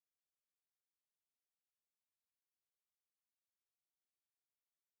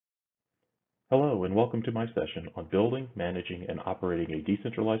Hello, and welcome to my session on Building, Managing, and Operating a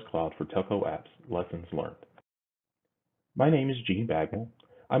Decentralized Cloud for Telco Apps, Lessons Learned. My name is Gene Bagwell.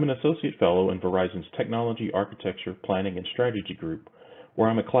 I'm an Associate Fellow in Verizon's Technology, Architecture, Planning, and Strategy Group, where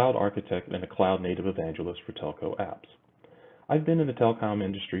I'm a Cloud Architect and a Cloud Native Evangelist for Telco Apps. I've been in the telecom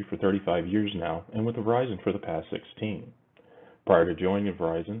industry for 35 years now, and with Verizon for the past 16. Prior to joining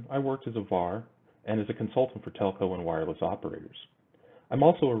Verizon, I worked as a VAR and as a consultant for telco and wireless operators. I'm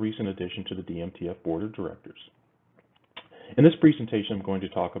also a recent addition to the DMTF Board of Directors. In this presentation, I'm going to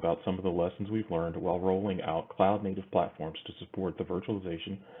talk about some of the lessons we've learned while rolling out cloud-native platforms to support the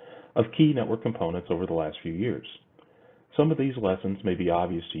virtualization of key network components over the last few years. Some of these lessons may be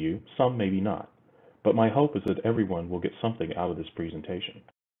obvious to you, some maybe not, but my hope is that everyone will get something out of this presentation.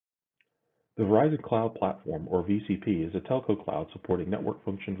 The Verizon Cloud Platform, or VCP, is a telco cloud supporting network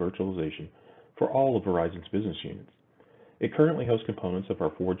function virtualization for all of Verizon's business units. It currently hosts components of our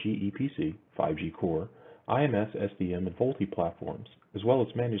 4G EPC, 5G Core, IMS, SDM, and VoLTE platforms, as well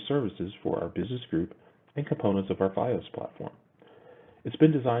as managed services for our business group and components of our Fios platform. It's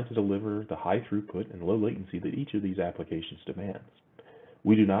been designed to deliver the high throughput and low latency that each of these applications demands.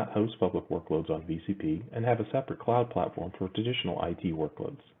 We do not host public workloads on VCP and have a separate cloud platform for traditional IT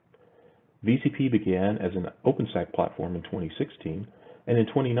workloads. VCP began as an OpenStack platform in 2016, and in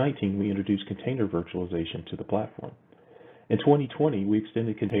 2019 we introduced container virtualization to the platform. In 2020, we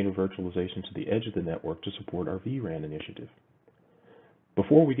extended container virtualization to the edge of the network to support our vRAN initiative.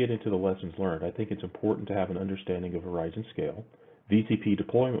 Before we get into the lessons learned, I think it's important to have an understanding of Verizon scale, VCP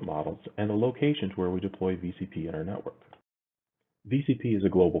deployment models, and the locations where we deploy VCP in our network. VCP is a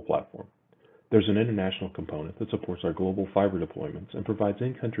global platform. There's an international component that supports our global fiber deployments and provides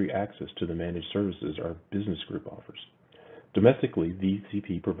in-country access to the managed services our business group offers. Domestically,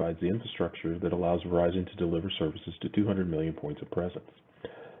 VCP provides the infrastructure that allows Verizon to deliver services to 200 million points of presence.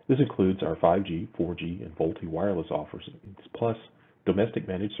 This includes our 5G, 4G, and VoLTE wireless offerings, plus domestic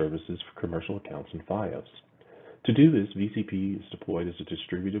managed services for commercial accounts and Fios. To do this, VCP is deployed as a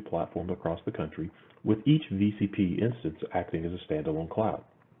distributed platform across the country, with each VCP instance acting as a standalone cloud.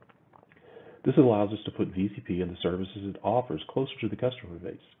 This allows us to put VCP and the services it offers closer to the customer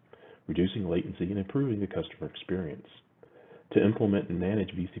base, reducing latency and improving the customer experience. To implement and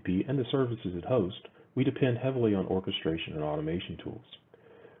manage VCP and the services it hosts, we depend heavily on orchestration and automation tools.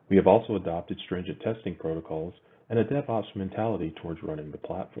 We have also adopted stringent testing protocols and a DevOps mentality towards running the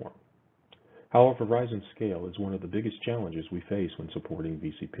platform. However, Verizon's scale is one of the biggest challenges we face when supporting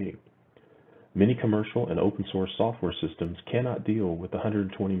VCP. Many commercial and open source software systems cannot deal with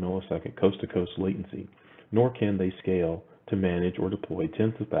 120 millisecond coast-to-coast latency, nor can they scale to manage or deploy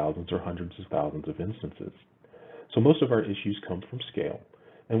tens of thousands or hundreds of thousands of instances. So most of our issues come from scale,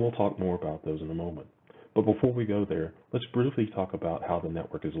 and we'll talk more about those in a moment. But before we go there, let's briefly talk about how the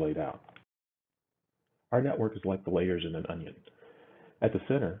network is laid out. Our network is like the layers in an onion. At the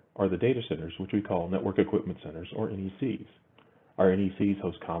center are the data centers, which we call Network Equipment Centers, or NECs. Our NECs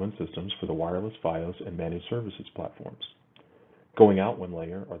host common systems for the wireless, Fios, and managed services platforms. Going out one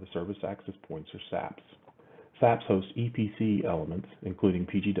layer are the Service Access Points, or SAPs. SAPs host EPC elements, including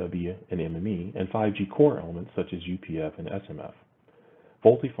PGW and MME, and 5G core elements such as UPF and SMF.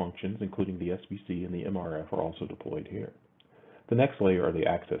 VoLTE functions, including the SBC and the MRF, are also deployed here. The next layer are the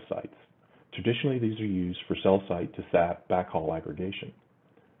access sites. Traditionally, these are used for cell site to SAP backhaul aggregation.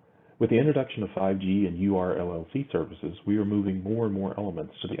 With the introduction of 5G and URLLC services, we are moving more and more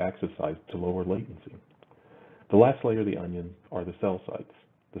elements to the access sites to lower latency. The last layer of the onion are the cell sites.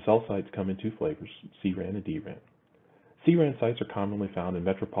 The cell sites come in two flavors, CRAN and DRAN. CRAN sites are commonly found in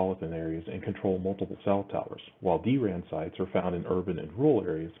metropolitan areas and control multiple cell towers, while DRAN sites are found in urban and rural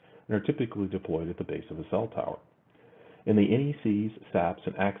areas and are typically deployed at the base of a cell tower. In the NECs, SAPs,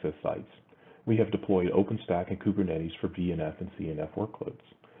 and access sites, we have deployed OpenStack and Kubernetes for VNF and CNF workloads.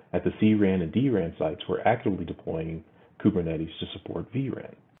 At the CRAN and DRAN sites, we're actively deploying Kubernetes to support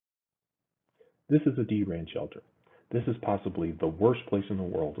vRAN. This is a DRAN shelter. This is possibly the worst place in the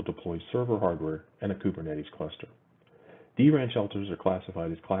world to deploy server hardware and a Kubernetes cluster. DRAN shelters are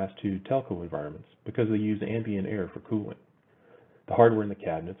classified as Class 2 telco environments because they use ambient air for cooling. The hardware in the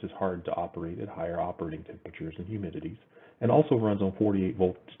cabinets is hard to operate at higher operating temperatures and humidities, and also runs on 48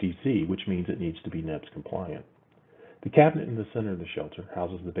 volts DC, which means it needs to be NEPS compliant. The cabinet in the center of the shelter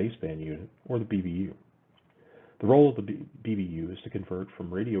houses the baseband unit, or the BBU. The role of the BBU is to convert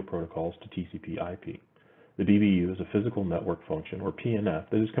from radio protocols to TCP/IP. The BBU is a physical network function, or PNF,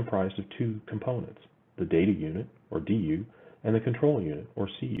 that is comprised of two components, the data unit, or DU, and the control unit, or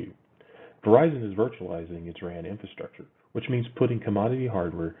CU. Verizon is virtualizing its RAN infrastructure, which means putting commodity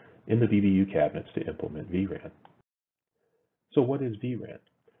hardware in the BBU cabinets to implement vRAN. So what is vRAN?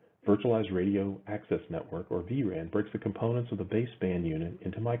 Virtualized Radio Access Network, or vRAN, breaks the components of the baseband unit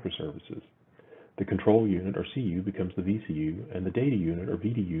into microservices. The control unit, or CU, becomes the VCU, and the data unit, or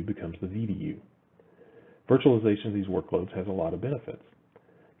VDU, becomes the VDU. Virtualization of these workloads has a lot of benefits.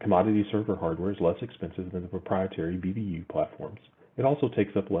 Commodity server hardware is less expensive than the proprietary BBU platforms. It also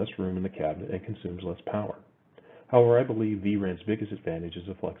takes up less room in the cabinet and consumes less power. However, I believe vRAN's biggest advantage is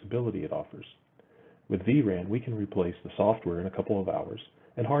the flexibility it offers. With vRAN, we can replace the software in a couple of hours,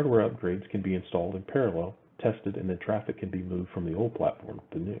 and hardware upgrades can be installed in parallel, tested, and then traffic can be moved from the old platform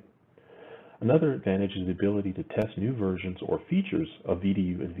to the new. Another advantage is the ability to test new versions or features of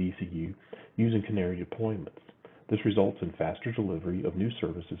VDU and VCU using canary deployments. This results in faster delivery of new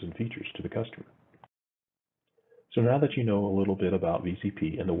services and features to the customer. So now that you know a little bit about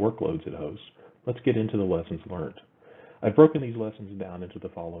VCP and the workloads it hosts, let's get into the lessons learned. I've broken these lessons down into the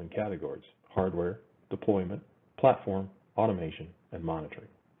following categories: hardware, deployment, platform, automation, and monitoring.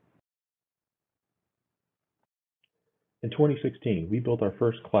 In 2016, we built our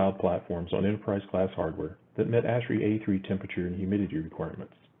first cloud platforms on enterprise-class hardware that met ASHRAE A3 temperature and humidity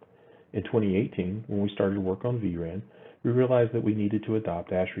requirements. In 2018, when we started work on vRAN, we realized that we needed to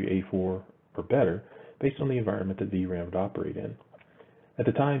adopt ASHRAE A4 or better based on the environment that vRAN would operate in. At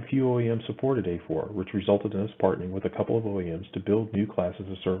the time, few OEMs supported A4, which resulted in us partnering with a couple of OEMs to build new classes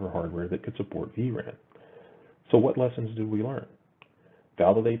of server hardware that could support vRAN. So what lessons did we learn?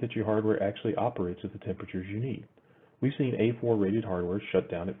 Validate that your hardware actually operates at the temperatures you need. We've seen A4 rated hardware shut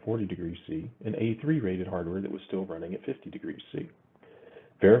down at 40 degrees C and A3 rated hardware that was still running at 50 degrees C.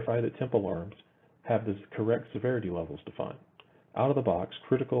 Verify that temp alarms have the correct severity levels defined. Out of the box,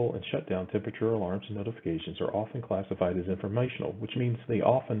 critical and shutdown temperature alarms and notifications are often classified as informational, which means they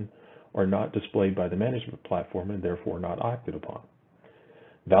often are not displayed by the management platform and therefore not acted upon.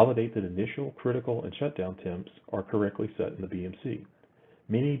 Validate that initial, critical, and shutdown temps are correctly set in the BMC.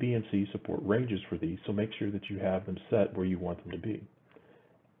 Many BMCs support ranges for these, so make sure that you have them set where you want them to be.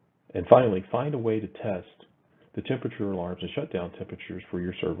 And finally, find a way to test the temperature alarms and shutdown temperatures for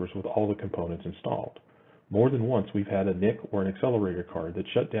your servers with all the components installed. More than once, we've had a NIC or an accelerator card that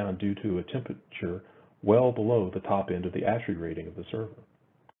shut down due to a temperature well below the top end of the ASHRAE rating of the server.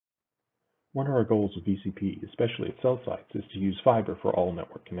 One of our goals with VCP, especially at cell sites, is to use fiber for all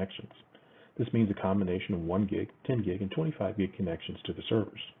network connections. This means a combination of 1 gig, 10 gig, and 25 gig connections to the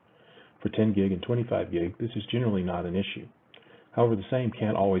servers. For 10 gig and 25 gig, this is generally not an issue. However, the same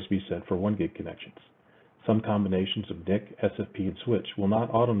can't always be said for 1 gig connections. Some combinations of NIC, SFP, and switch will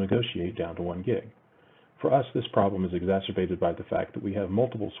not auto-negotiate down to 1 gig. For us, this problem is exacerbated by the fact that we have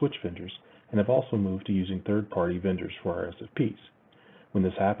multiple switch vendors and have also moved to using third-party vendors for our SFPs. When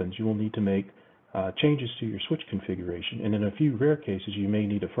this happens, you will need to make changes to your switch configuration, and in a few rare cases, you may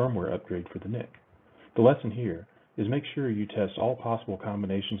need a firmware upgrade for the NIC. The lesson here is make sure you test all possible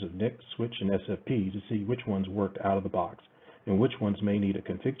combinations of NIC, switch, and SFP to see which ones worked out of the box, and which ones may need a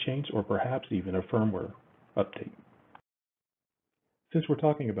config change or perhaps even a firmware update. Since we're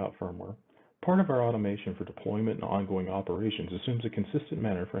talking about firmware, part of our automation for deployment and ongoing operations assumes a consistent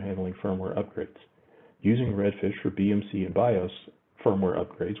manner for handling firmware upgrades. Using Redfish for BMC and BIOS firmware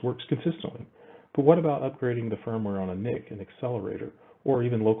upgrades works consistently, but what about upgrading the firmware on a NIC, an accelerator, or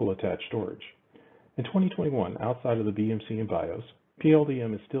even local attached storage? In 2021, outside of the BMC and BIOS,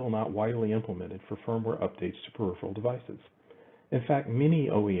 PLDM is still not widely implemented for firmware updates to peripheral devices. In fact, many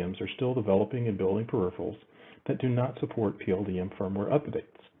OEMs are still developing and building peripherals that do not support PLDM firmware updates.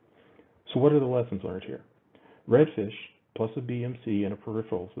 So what are the lessons learned here? Redfish plus a BMC and a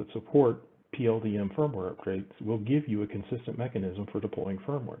peripherals that support PLDM firmware upgrades will give you a consistent mechanism for deploying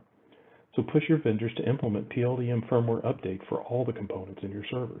firmware. So push your vendors to implement PLDM firmware update for all the components in your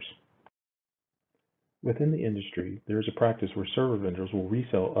servers. Within the industry, there is a practice where server vendors will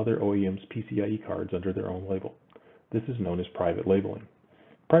resell other OEMs' PCIe cards under their own label. This is known as private labeling.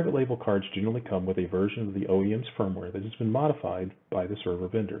 Private label cards generally come with a version of the OEM's firmware that has been modified by the server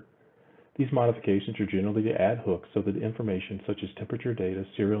vendor. These modifications are generally to add hooks so that information such as temperature data,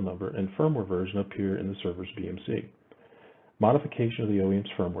 serial number, and firmware version appear in the server's BMC. Modification of the OEM's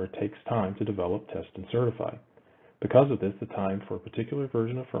firmware takes time to develop, test, and certify. Because of this, the time for a particular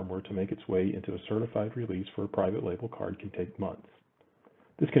version of firmware to make its way into a certified release for a private label card can take months.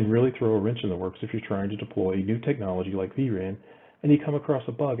 This can really throw a wrench in the works if you're trying to deploy new technology like vRAN and you come across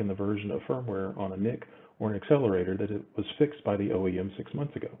a bug in the version of firmware on a NIC or an accelerator that it was fixed by the OEM 6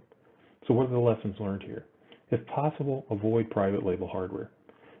 months ago. So what are the lessons learned here? If possible, avoid private label hardware.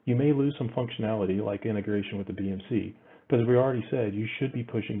 You may lose some functionality like integration with the BMC, but as we already said, you should be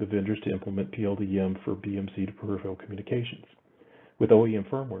pushing the vendors to implement PLDM for BMC to peripheral communications. With OEM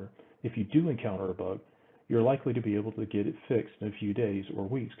firmware, if you do encounter a bug, you're likely to be able to get it fixed in a few days or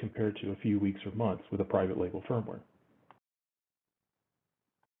weeks compared to a few weeks or months with a private label firmware.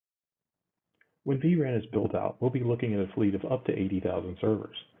 When vRAN is built out, we'll be looking at a fleet of up to 80,000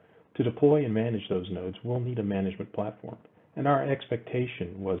 servers. To deploy and manage those nodes, we'll need a management platform, and our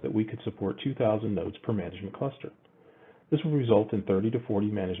expectation was that we could support 2,000 nodes per management cluster. This will result in 30 to 40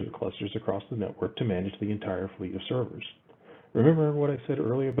 management clusters across the network to manage the entire fleet of servers. Remember what I said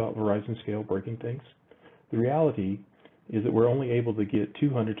earlier about Verizon scale breaking things? The reality is that we're only able to get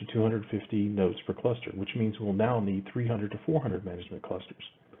 200 to 250 nodes per cluster, which means we'll now need 300 to 400 management clusters.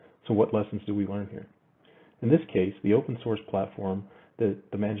 So what lessons do we learn here? In this case, the open source platform that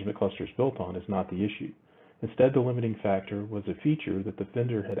the management cluster is built on is not the issue. Instead, the limiting factor was a feature that the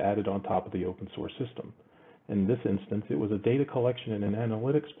vendor had added on top of the open source system. In this instance, it was a data collection and an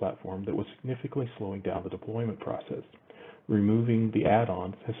analytics platform that was significantly slowing down the deployment process. Removing the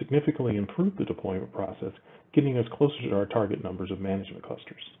add-ons has significantly improved the deployment process, getting us closer to our target numbers of management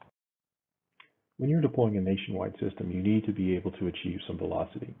clusters. When you're deploying a nationwide system, you need to be able to achieve some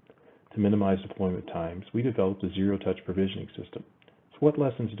velocity. To minimize deployment times, we developed a zero-touch provisioning system. So what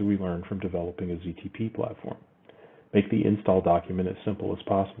lessons do we learn from developing a ZTP platform? Make the install document as simple as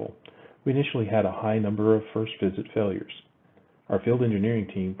possible. We initially had a high number of first visit failures. Our field engineering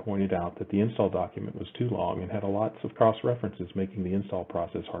team pointed out that the install document was too long and had lots of cross-references, making the install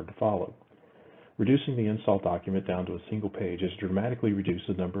process hard to follow. Reducing the install document down to a single page has dramatically reduced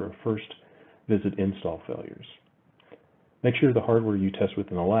the number of first visit install failures. Make sure the hardware you test with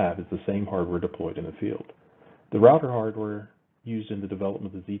in the lab is the same hardware deployed in the field. The router hardware used in the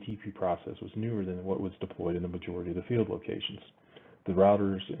development of the ZTP process was newer than what was deployed in the majority of the field locations. The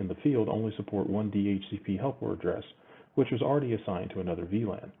routers in the field only support one DHCP helper address, which was already assigned to another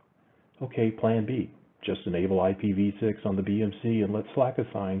VLAN. Okay, plan B. Just enable IPv6 on the BMC and let Slack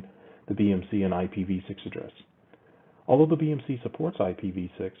assign the BMC an IPv6 address. Although the BMC supports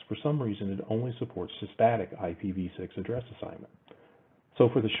IPv6, for some reason it only supports the static IPv6 address assignment. So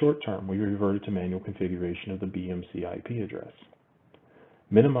for the short term, we reverted to manual configuration of the BMC IP address.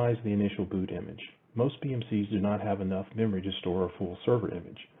 Minimize the initial boot image. Most BMCs do not have enough memory to store a full server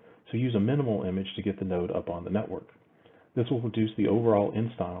image, so use a minimal image to get the node up on the network. This will reduce the overall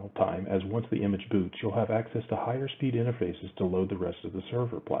install time, as once the image boots, you'll have access to higher speed interfaces to load the rest of the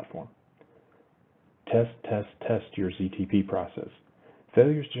server platform. Test your ZTP process.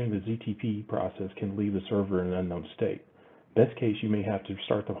 Failures during the ZTP process can leave the server in an unknown state. Best case, you may have to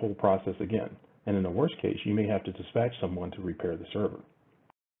start the whole process again, and in the worst case, you may have to dispatch someone to repair the server.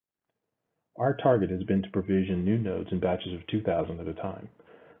 Our target has been to provision new nodes in batches of 2,000 at a time.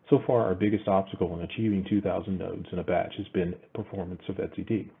 So far, our biggest obstacle in achieving 2,000 nodes in a batch has been performance of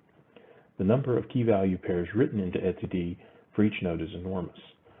etcd. The number of key value pairs written into etcd for each node is enormous.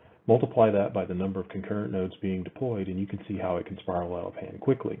 Multiply that by the number of concurrent nodes being deployed, and you can see how it can spiral out of hand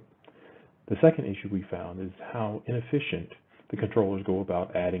quickly. The second issue we found is how inefficient the controllers go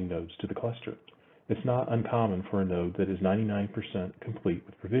about adding nodes to the cluster. It's not uncommon for a node that is 99% complete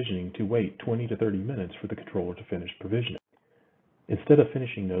with provisioning to wait 20 to 30 minutes for the controller to finish provisioning. Instead of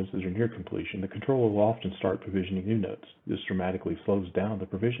finishing nodes that are near completion, the controller will often start provisioning new nodes. This dramatically slows down the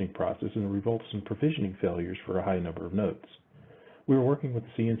provisioning process and results in provisioning failures for a high number of nodes. We are working with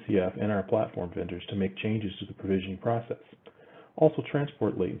the CNCF and our platform vendors to make changes to the provisioning process. Also,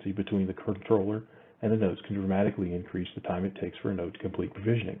 transport latency between the controller and the nodes can dramatically increase the time it takes for a node to complete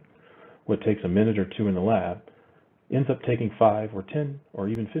provisioning. What takes a minute or two in the lab ends up taking 5 or 10 or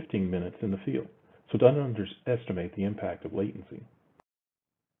even 15 minutes in the field. So don't underestimate the impact of latency.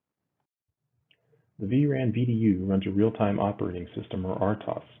 The vRAN VDU runs a real-time operating system, or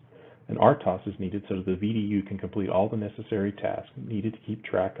RTOS. An RTOS is needed so that the VDU can complete all the necessary tasks needed to keep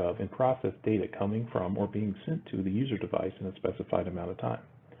track of and process data coming from or being sent to the user device in a specified amount of time.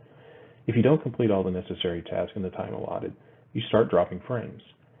 If you don't complete all the necessary tasks in the time allotted, you start dropping frames.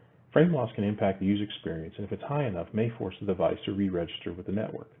 Frame loss can impact the user experience, and if it's high enough, may force the device to re-register with the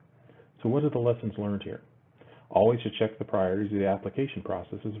network. So what are the lessons learned here? Always to check the priorities of the application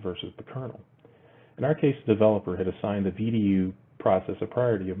processes versus the kernel. In our case, the developer had assigned the VDU process a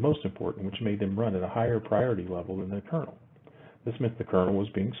priority of most important, which made them run at a higher priority level than the kernel. This meant the kernel was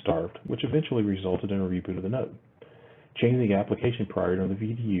being starved, which eventually resulted in a reboot of the node. Changing the application priority on the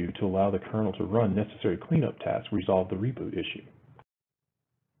VDU to allow the kernel to run necessary cleanup tasks resolved the reboot issue.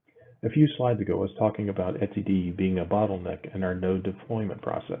 A few slides ago, I was talking about etcd being a bottleneck in our node deployment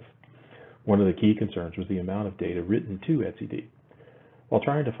process. One of the key concerns was the amount of data written to etcd. While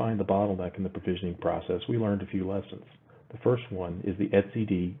trying to find the bottleneck in the provisioning process, we learned a few lessons. The first one is the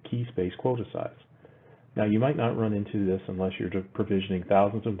etcd key space quota size. Now, you might not run into this unless you're provisioning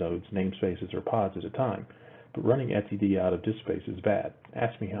thousands of nodes, namespaces, or pods at a time, but running etcd out of disk space is bad.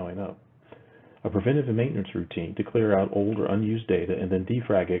 Ask me how I know. A preventative maintenance routine to clear out old or unused data and then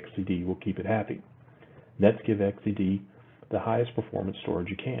defrag etcd will keep it happy. Nets give etcd the highest performance storage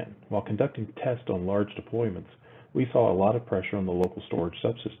you can. While conducting tests on large deployments, we saw a lot of pressure on the local storage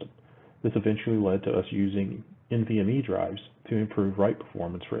subsystem. This eventually led to us using NVMe drives to improve write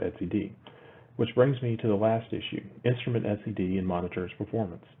performance for etcd. Which brings me to the last issue, instrument etcd and monitor its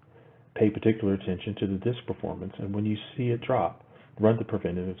performance. Pay particular attention to the disk performance, and when you see it drop, run the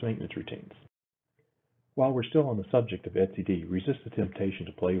preventative maintenance routines. While we're still on the subject of etcd, resist the temptation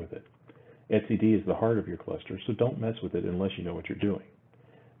to play with it. etcd is the heart of your cluster, so don't mess with it unless you know what you're doing.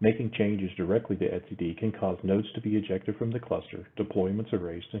 Making changes directly to etcd can cause nodes to be ejected from the cluster, deployments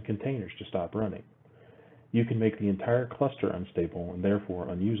erased, and containers to stop running. You can make the entire cluster unstable and therefore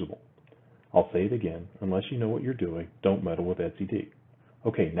unusable. I'll say it again, unless you know what you're doing, don't meddle with etcd.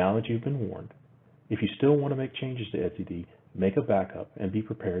 Okay, now that you've been warned, if you still want to make changes to etcd, make a backup and be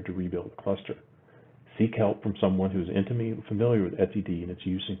prepared to rebuild the cluster. Seek help from someone who is intimately familiar with etcd and its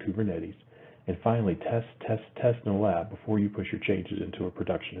use in Kubernetes, and finally test in a lab before you push your changes into a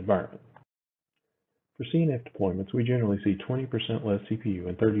production environment. For CNF deployments, we generally see 20% less CPU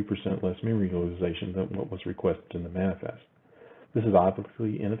and 30% less memory utilization than what was requested in the manifest. This is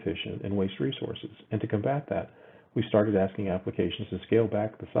obviously inefficient and wastes resources, and to combat that, we started asking applications to scale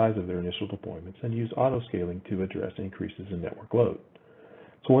back the size of their initial deployments and use auto-scaling to address increases in network load.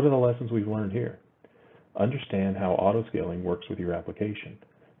 So what are the lessons we've learned here? Understand how auto-scaling works with your application.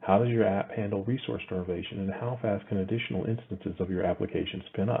 How does your app handle resource starvation, and how fast can additional instances of your application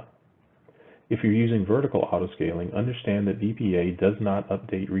spin up? If you're using vertical auto-scaling, understand that VPA does not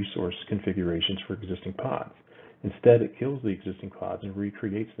update resource configurations for existing pods. Instead, it kills the existing pods and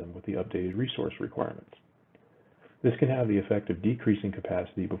recreates them with the updated resource requirements. This can have the effect of decreasing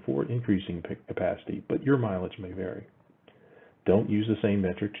capacity before increasing capacity, but your mileage may vary. Don't use the same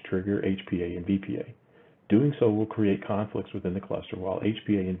metric to trigger HPA and VPA. Doing so will create conflicts within the cluster while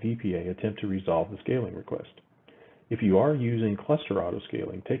HPA and VPA attempt to resolve the scaling request. If you are using cluster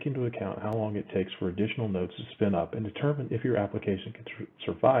autoscaling, take into account how long it takes for additional nodes to spin up and determine if your application can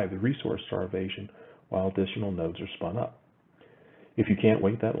survive the resource starvation while additional nodes are spun up. If you can't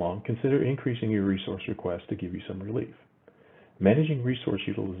wait that long, consider increasing your resource request to give you some relief. Managing resource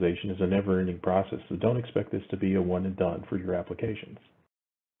utilization is a never-ending process, so don't expect this to be a one and done for your applications.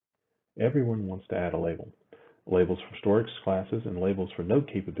 Everyone wants to add a label. Labels for storage classes and labels for node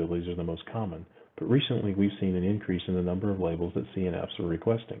capabilities are the most common, but recently we've seen an increase in the number of labels that CNFs are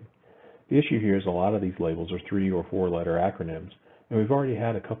requesting. The issue here is a lot of these labels are 3 or 4 letter acronyms, and we've already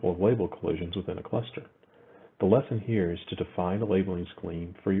had a couple of label collisions within a cluster. The lesson here is to define a labeling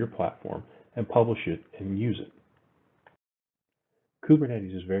scheme for your platform and publish it and use it.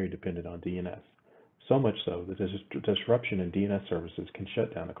 Kubernetes is very dependent on DNS, so much so that disruption in DNS services can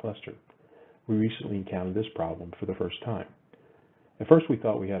shut down a cluster. We recently encountered this problem for the first time. At first we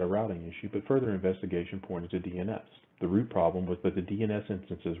thought we had a routing issue, but further investigation pointed to DNS. The root problem was that the DNS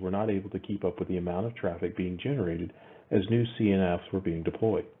instances were not able to keep up with the amount of traffic being generated as new CNFs were being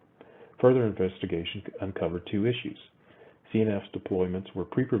deployed. Further investigation uncovered 2 issues. CNF deployments were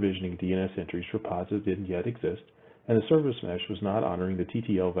pre-provisioning DNS entries for pods that didn't yet exist, and the service mesh was not honoring the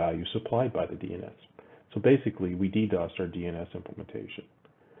TTL value supplied by the DNS. So basically, we DDoSed our DNS implementation.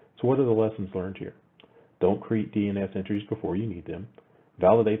 So what are the lessons learned here? Don't create DNS entries before you need them.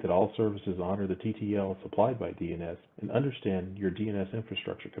 Validate that all services honor the TTL supplied by DNS, and understand your DNS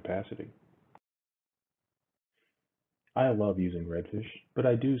infrastructure capacity. I love using Redfish, but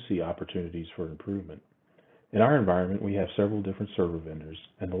I do see opportunities for improvement. In our environment, we have several different server vendors,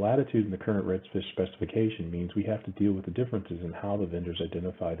 and the latitude in the current Redfish specification means we have to deal with the differences in how the vendors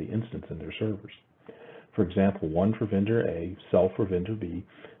identify the instance in their servers. For example, one for vendor A, self for vendor B,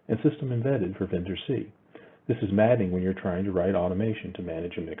 and system embedded for vendor C. This is maddening when you're trying to write automation to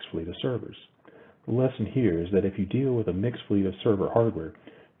manage a mixed fleet of servers. The lesson here is that if you deal with a mixed fleet of server hardware,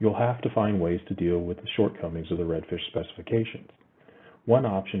 you'll have to find ways to deal with the shortcomings of the Redfish specifications. One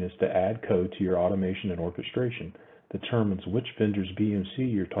option is to add code to your automation and orchestration that determines which vendor's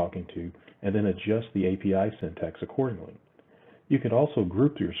BMC you're talking to and then adjust the API syntax accordingly. You could also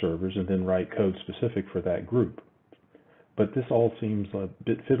group your servers and then write code specific for that group. But this all seems a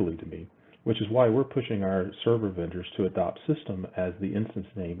bit fiddly to me, which is why we're pushing our server vendors to adopt system as the instance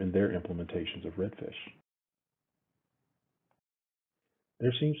name in their implementations of Redfish.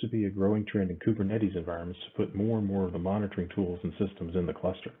 There seems to be a growing trend in Kubernetes environments to put more and more of the monitoring tools and systems in the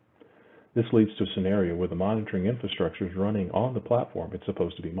cluster. This leads to a scenario where the monitoring infrastructure is running on the platform it's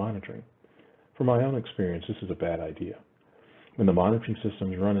supposed to be monitoring. From my own experience, this is a bad idea. When the monitoring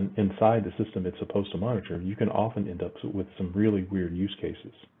system is running inside the system it's supposed to monitor, you can often end up with some really weird use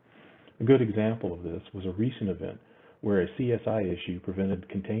cases. A good example of this was a recent event where a CSI issue prevented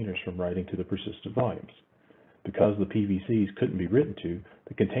containers from writing to the persistent volumes. Because the PVCs couldn't be written to,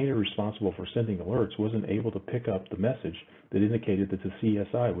 the container responsible for sending alerts wasn't able to pick up the message that indicated that the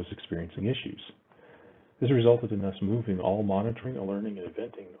CSI was experiencing issues. This resulted in us moving all monitoring, alerting, and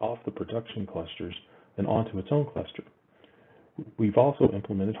eventing off the production clusters and onto its own cluster. We've also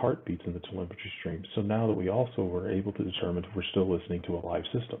implemented heartbeats in the telemetry stream, so now that we also were able to determine if we're still listening to a live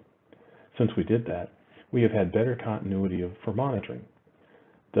system. Since we did that, we have had better continuity for monitoring.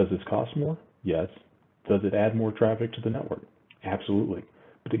 Does this cost more? Yes. Does it add more traffic to the network? Absolutely,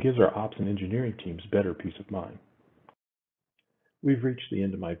 but it gives our ops and engineering teams better peace of mind. We've reached the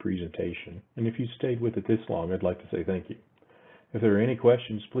end of my presentation, and if you stayed with it this long, I'd like to say thank you. If there are any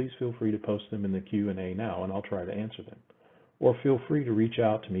questions, please feel free to post them in the Q&A now, and I'll try to answer them. Or feel free to reach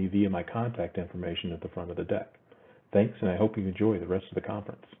out to me via my contact information at the front of the deck. Thanks, and I hope you enjoy the rest of the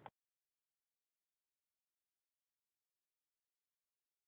conference.